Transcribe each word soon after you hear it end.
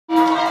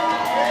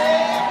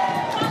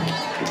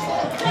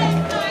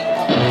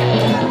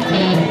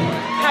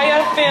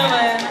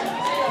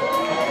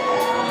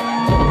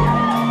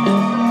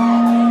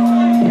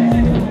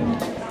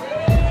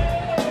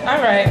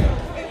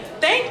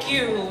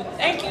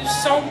you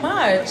so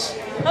much.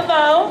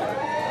 Hello.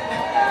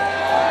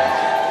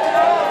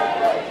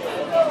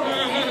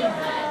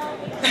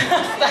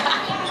 Stop.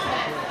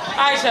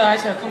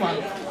 Aisha, come on.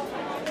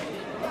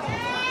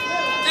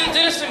 Do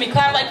this for me.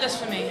 Clap like this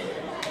for me.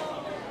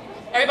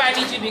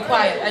 Everybody needs you to be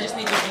quiet. I just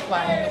need you to be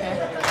quiet, okay?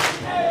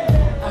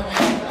 All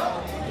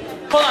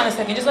right. Hold on a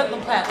second. Just let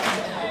them clap.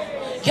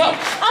 Yo,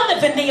 I'm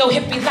living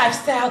neo-hippie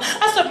lifestyle.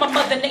 I serve my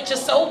mother nature,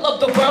 soul of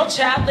the world,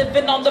 child.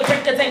 Living on the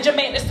brink of danger,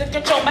 managed to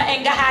control my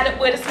anger, hide it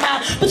with a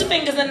smile. Put your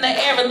fingers in the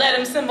air and let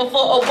them simmer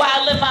for a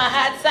while. In my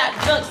hot top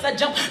dunks, I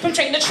jump from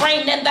train to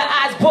train and the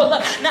eyes pull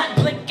up, not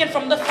blinking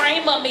from the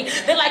frame of me.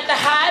 They like to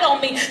hide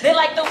on me, they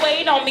like to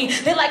wait on me,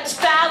 they like the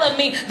style of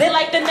me, they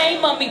like the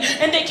name of me.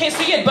 And they can't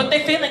see it, but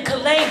they feeling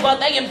Kalae while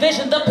they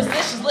envision the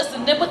positions,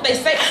 listening what they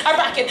say. I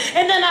rock it,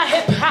 and then I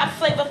hip-hop,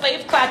 flavor,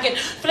 fave, clock it,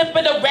 flip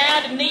it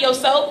around and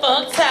neo-soul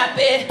funk. Top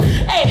it.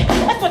 Hey,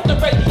 that's what the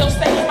radio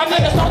say. I mean,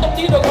 it's all the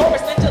need a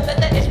chorus until the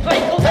edge play.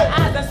 Close your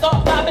eyes and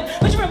start vibing.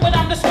 Picturing what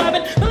I'm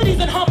describing.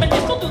 Melodies and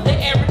harmonies go through the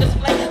air and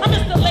display. I'm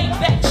just a laid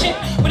back chick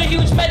with a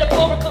huge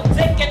metaphorical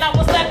dick, and I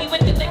will slap you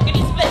with the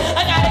lickety split.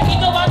 I got an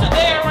ego out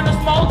there and a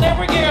small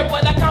derriere,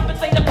 but I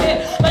compensate a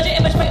bit. Let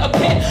your image play a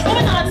bit. I'm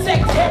a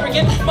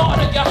non-sectarian.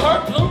 Martyr, you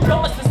heard, bloom,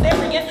 blow a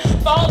Caesarean.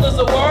 Fall is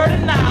a word,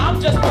 and nah,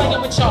 I'm just playing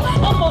with y'all.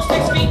 Almost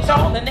 6 feet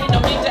tall, and ain't no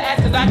need to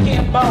ask, cause I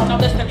can't ball.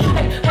 Now listen,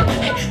 hey,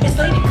 it's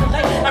Lady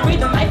Kalae. I breathe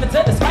the life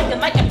into this mic, and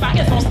like if I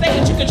is on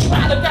stage, you can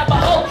try to grab a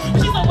hold,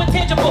 but she's so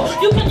intangible.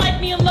 You can like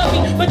me and love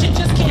me, but you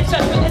just can't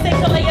touch me. This ain't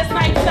Kalae, it's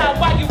nights out.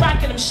 Why you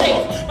rocking them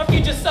shades? My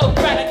future's so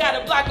bright, I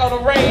got a block all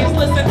the rays.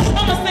 Listen,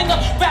 I'm a singer,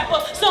 rapper,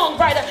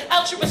 songwriter,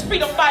 altruist,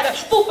 freedom fighter,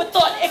 food for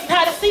thought,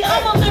 igniter. See,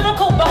 I'm a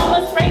lyrical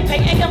bomber, spray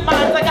paint in your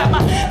minds. I got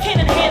my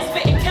hand in hand,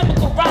 spitting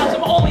chemical rhymes.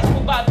 I'm always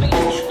ruled by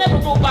Venus, never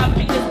ruled by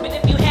penis. But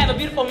if you have a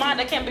beautiful mind,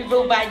 I can't be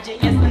ruled by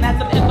genius, and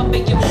that's an info for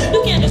you.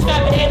 You can't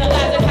describe it,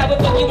 analyze it,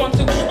 however you want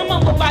to. I'm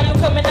humble by you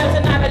coming out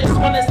tonight. I just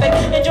wanna say,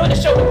 enjoy the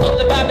show, the flow,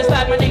 the vibe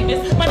inside. My name is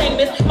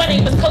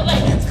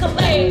Kalae. It's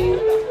Kalae.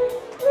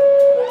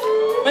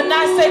 When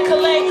I say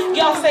Kalae,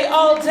 y'all say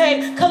all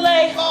day.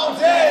 Kalae, all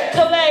day.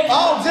 Kalae,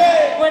 all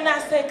day. When I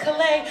say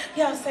Kalae,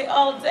 y'all say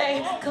all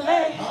day.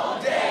 Kalae,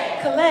 all day.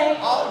 Kalae,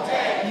 all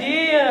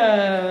day.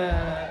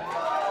 Yeah.